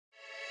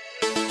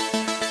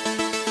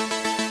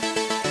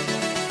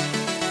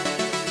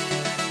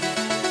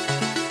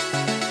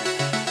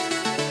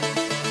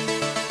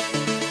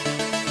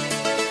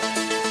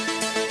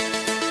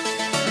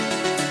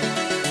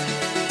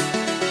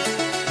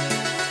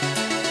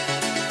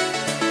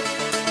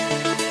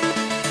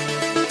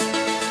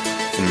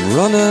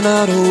running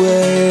out of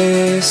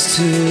ways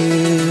to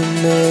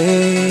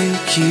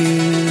make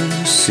you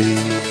see.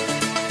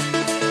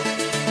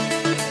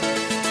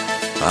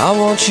 I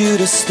want you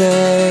to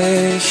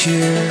stay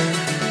here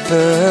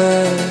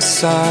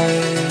beside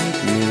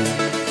me.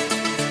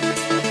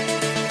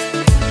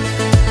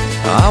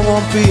 I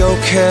won't be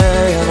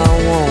okay and I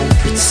won't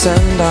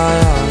pretend I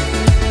am.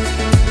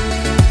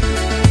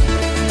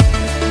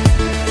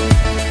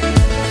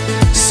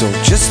 So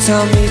just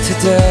tell me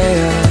today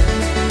and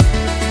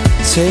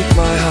take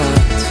my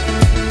hand.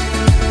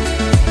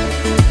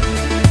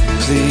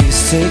 Please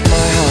take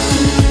my hand.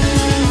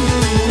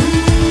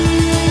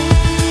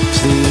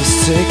 Please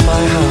take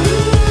my hand.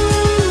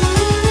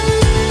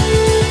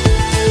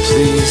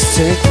 Please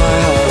take my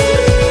hand.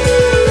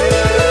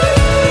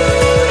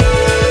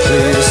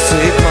 Please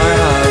take my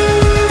hand.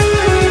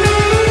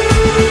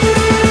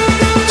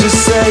 Just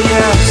say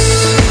yes.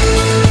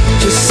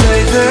 Just say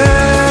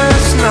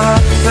there's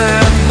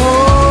nothing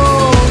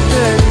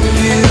holding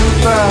you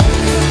back.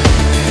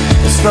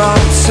 It's not a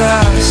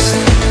test,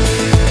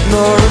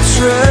 nor a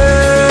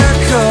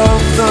trick of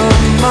the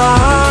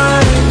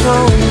mind,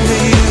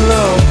 only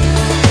love.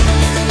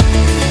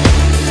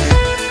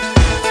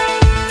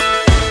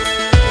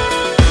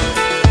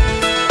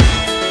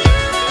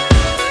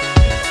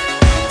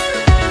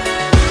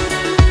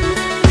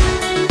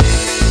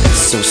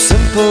 It's so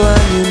simple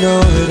and you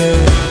know it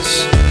is.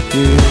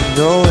 You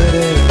know it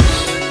is.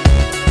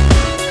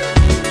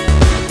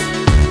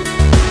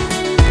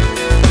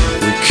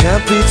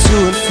 Can't be to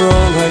and fro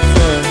like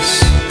this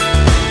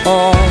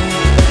all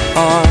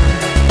our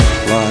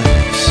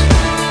lives.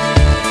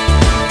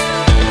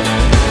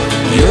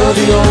 You're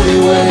the only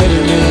way to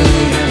me.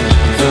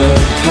 The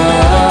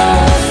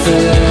path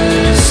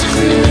is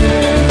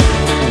clear.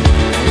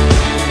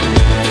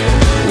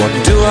 What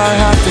do I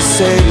have to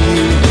say to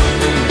you?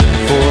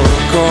 For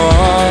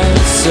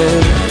God's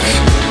sake,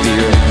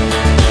 dear.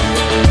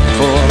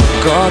 For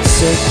God's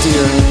sake,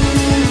 dear.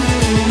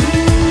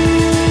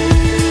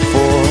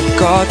 For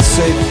God's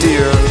sake,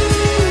 dear.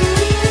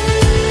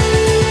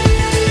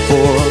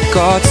 For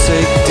God's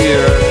sake,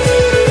 dear.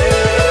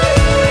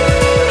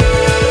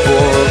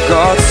 For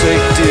God's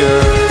sake, dear.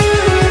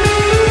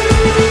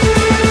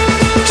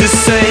 Just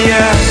say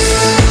yes.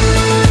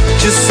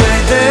 Just say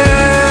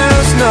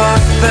there's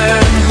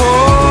nothing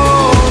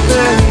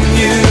holding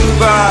you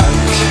back.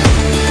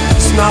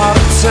 It's not a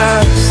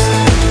test,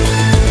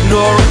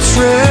 nor a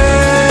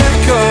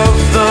trick of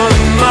the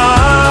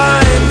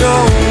mind,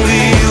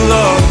 only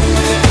love.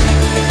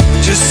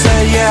 Just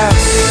say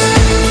yes,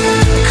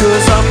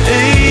 'cause I'm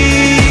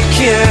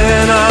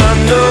aching, I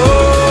know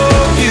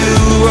you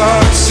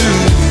are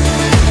too.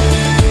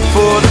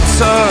 For the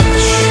time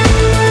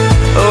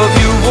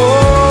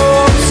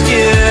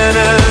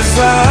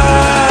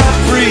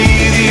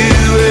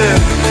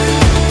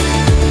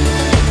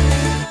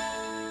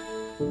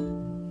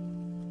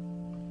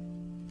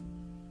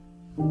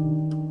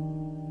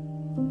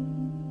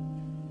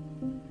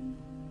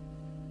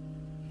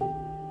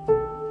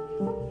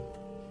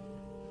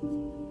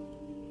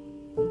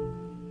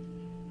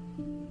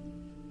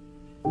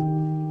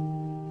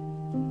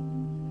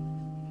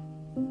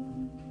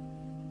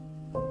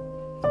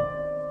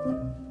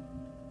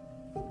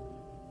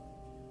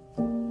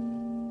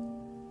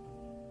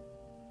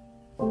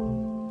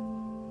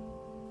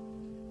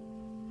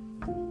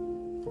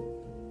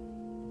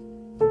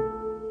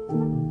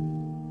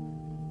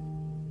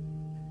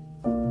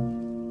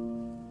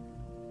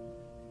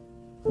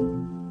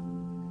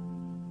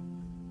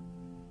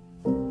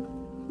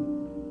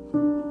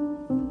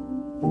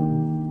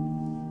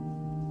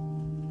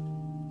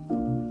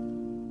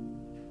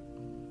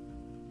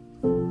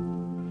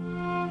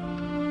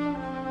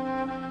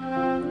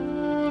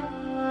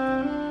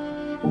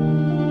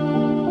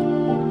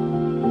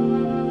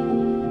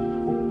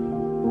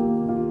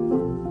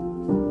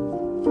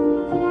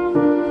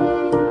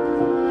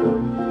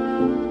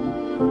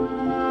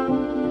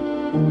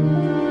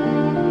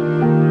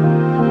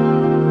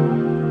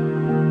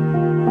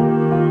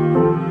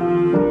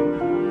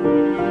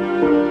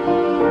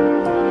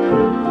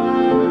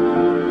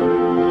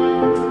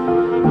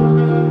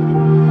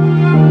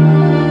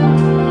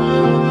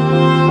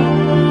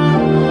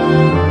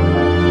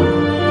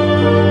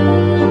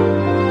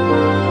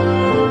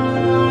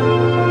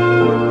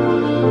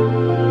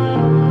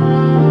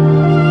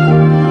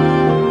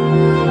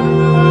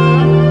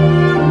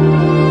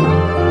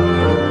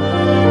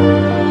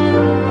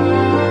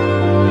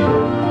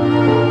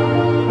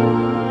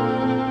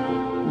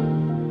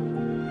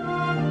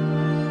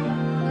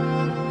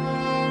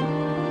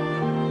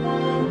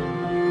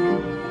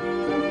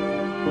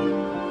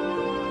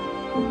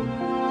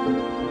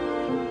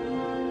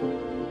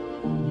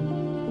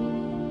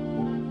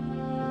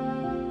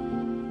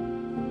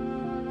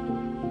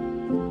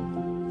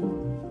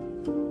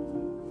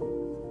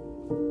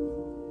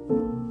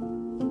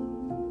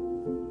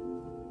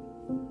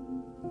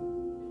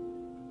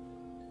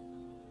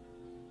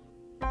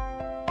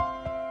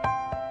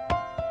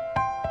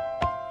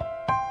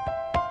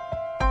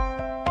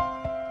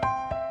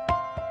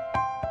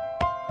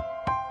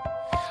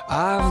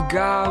I've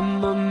got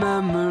my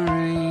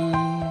memories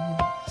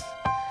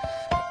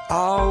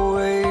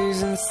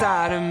always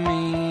inside of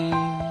me,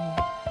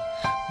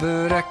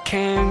 but I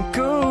can't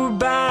go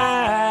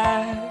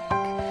back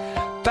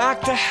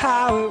to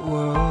how it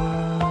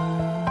was.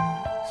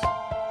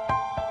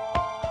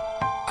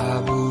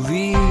 I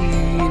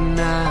believe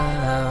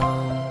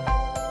now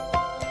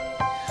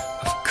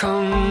I've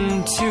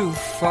come too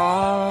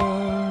far.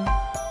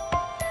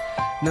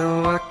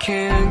 No, I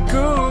can't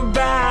go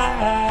back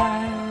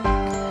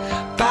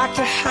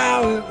to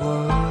how it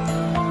was.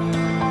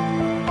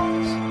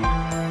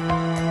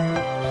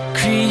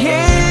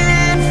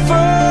 Created for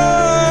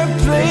a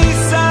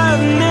place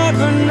I've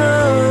never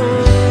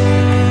known.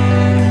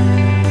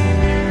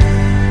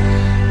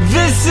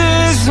 This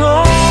is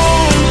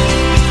home.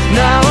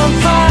 Now I'm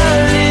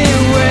finally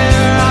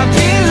where I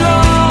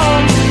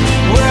belong,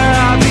 where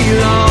I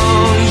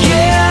belong.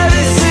 Yeah,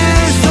 this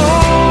is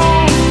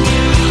home.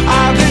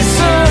 I've been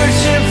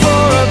searching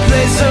for a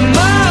place of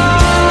my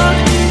own.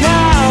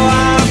 Now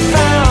I've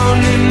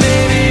found it.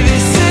 Maybe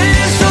this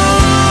is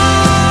home.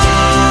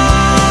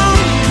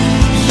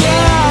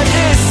 Yeah,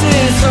 this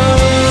is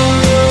home.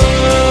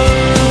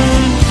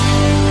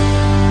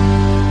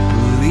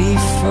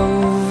 Belief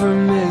over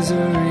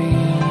misery.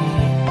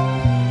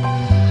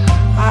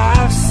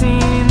 I've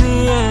seen the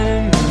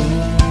enemy,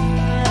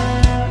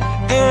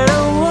 and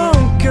I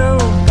won't go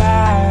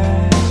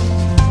back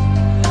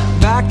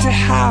to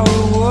how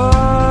it was.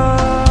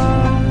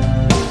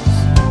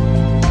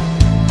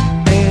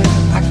 And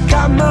I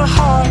got my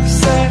heart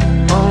set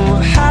on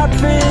what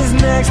happens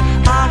next.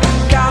 I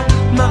got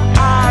my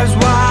eyes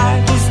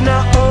wide. It's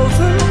not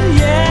over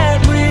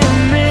yet. We're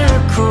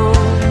miracles,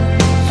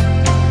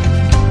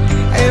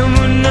 and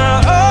we're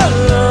not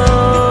alone.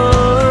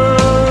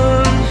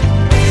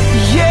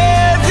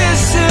 Yeah,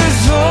 this is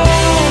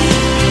home.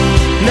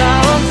 Now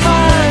I'm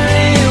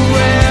finally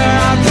where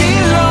I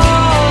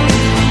belong,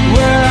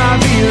 where I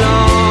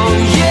belong.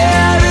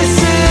 Yeah, this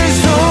is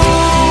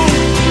home.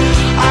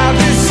 I've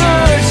been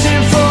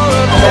searching for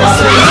a place.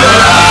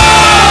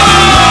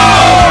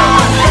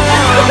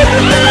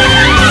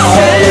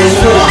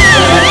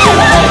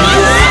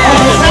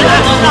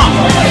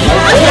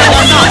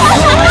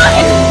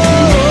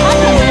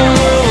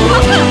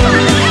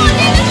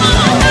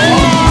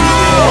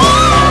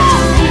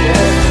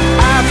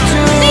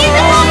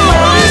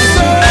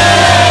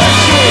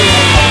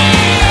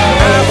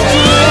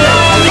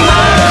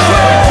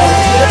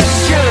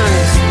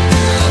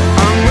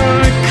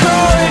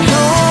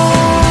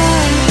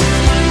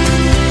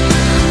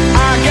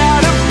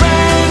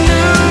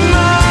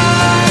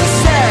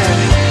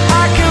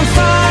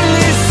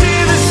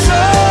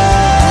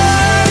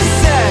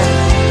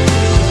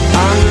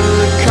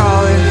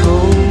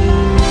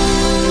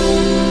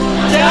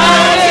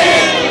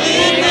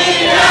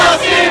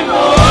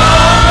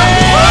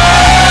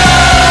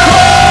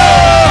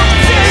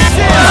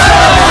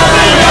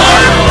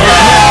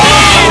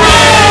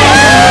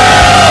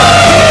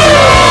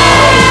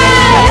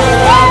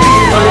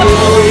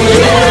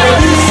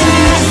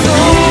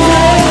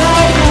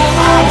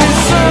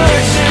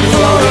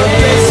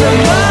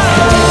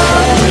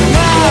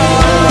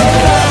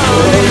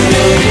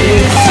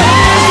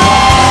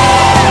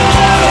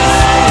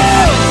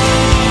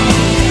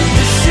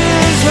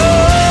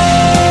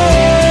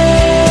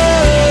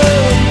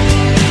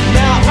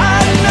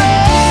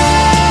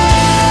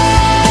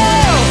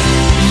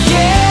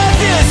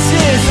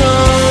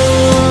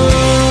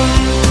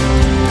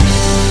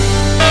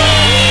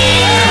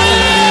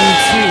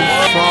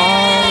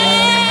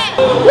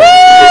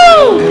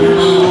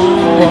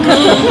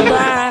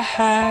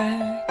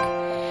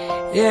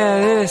 Yeah,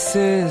 this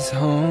is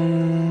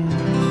home.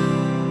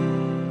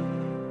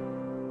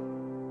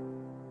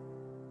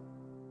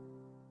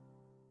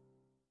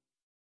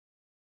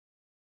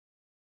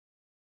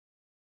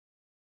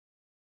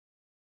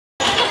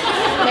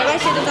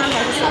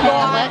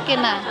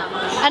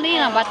 Anh đi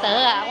làm bà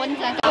tử à, quên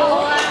sang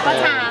có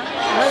trà.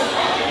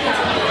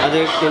 Anh đi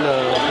kia là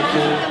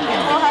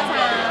có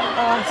trà.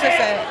谢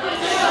谢。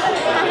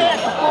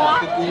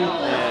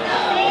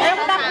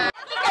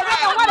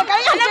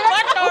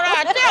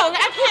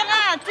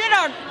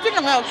这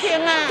两个有傾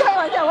啊！開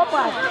玩笑，我怪。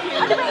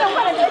你咩用過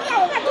嚟俾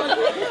我睇？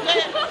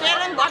這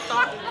兩個多，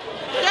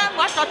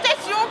這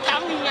少咁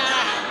呀！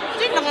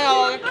這兩個有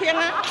傾啊！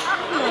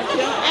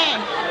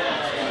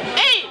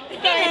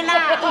見你啦！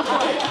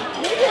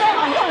你見你玩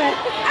過未？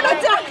阿老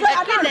張，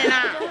見你啦！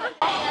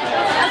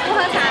阿姑喝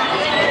茶。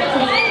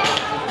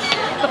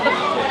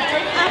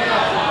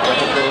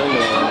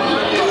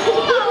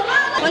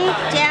我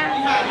姐。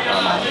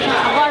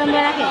我哋咩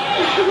啦？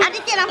阿啲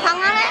見人捧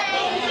啊咧？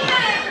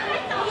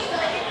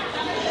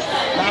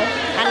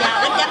 anh nhà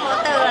cái chắc bộ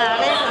tư là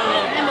đấy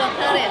cái bộ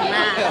tư điện mà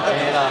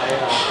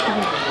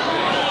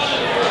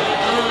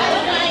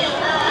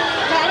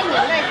cái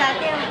nhiều đây ta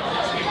tiêu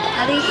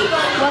đi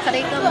qua cái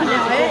đi cơm nào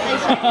đấy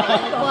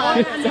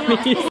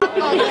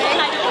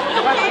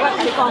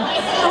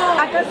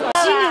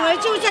xin người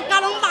chú chắc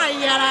cao lắm bài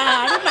à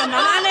là lúc nào nó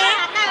ăn đấy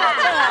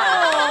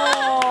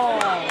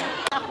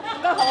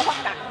có 好发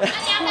达。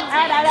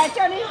来，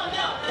叫你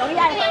容易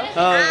爱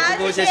喝。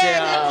姑姑谢谢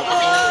啊。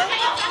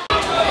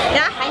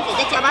呀，孩子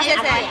在家，谢谢。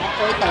可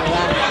以得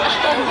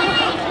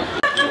啊。